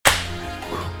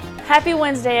Happy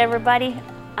Wednesday, everybody.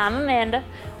 I'm Amanda.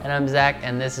 And I'm Zach,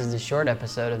 and this is the short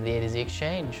episode of the A to Z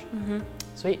Exchange.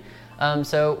 Sweet.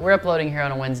 So we're uploading here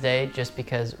on a Wednesday just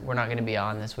because we're not going to be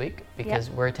on this week because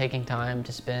we're taking time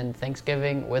to spend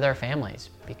Thanksgiving with our families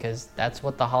because that's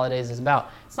what the holidays is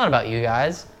about. It's not about you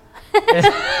guys.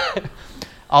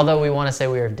 Although we want to say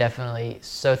we are definitely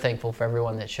so thankful for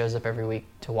everyone that shows up every week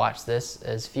to watch this,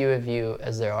 as few of you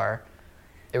as there are.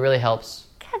 It really helps.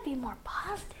 Gotta be more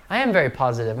positive. I am very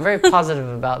positive. I'm very positive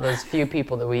about those few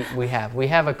people that we have. We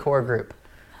have a core group.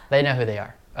 They know who they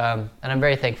are. And I'm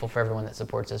very thankful for everyone that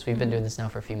supports us. We've been doing this now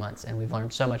for a few months, and we've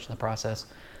learned so much in the process.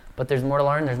 But there's more to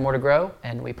learn, there's more to grow,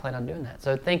 and we plan on doing that.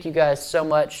 So thank you guys so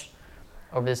much.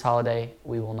 Over this holiday,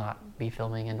 we will not be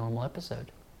filming a normal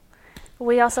episode.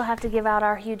 We also have to give out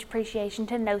our huge appreciation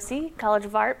to NOSI, College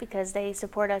of Art, because they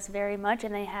support us very much,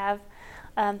 and they have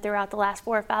throughout the last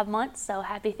 4 or 5 months. So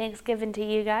happy Thanksgiving to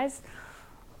you guys.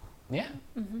 Yeah,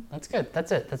 that's good.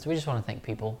 That's it. We just want to thank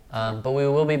people. But we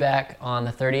will be back on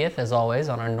the 30th, as always,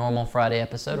 on our normal Friday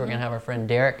episode. We're going to have our friend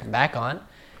Derek back on.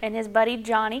 And his buddy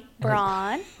Johnny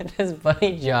Braun. They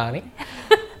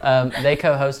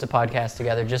co-host a podcast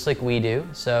together just like we do.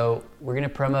 So we're going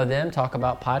to promo them, talk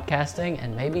about podcasting,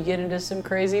 and maybe get into some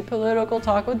crazy political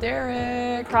talk with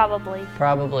Derek. Probably.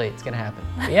 It's going to happen.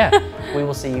 But yeah, we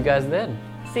will see you guys then.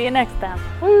 See you next time.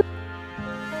 Woo.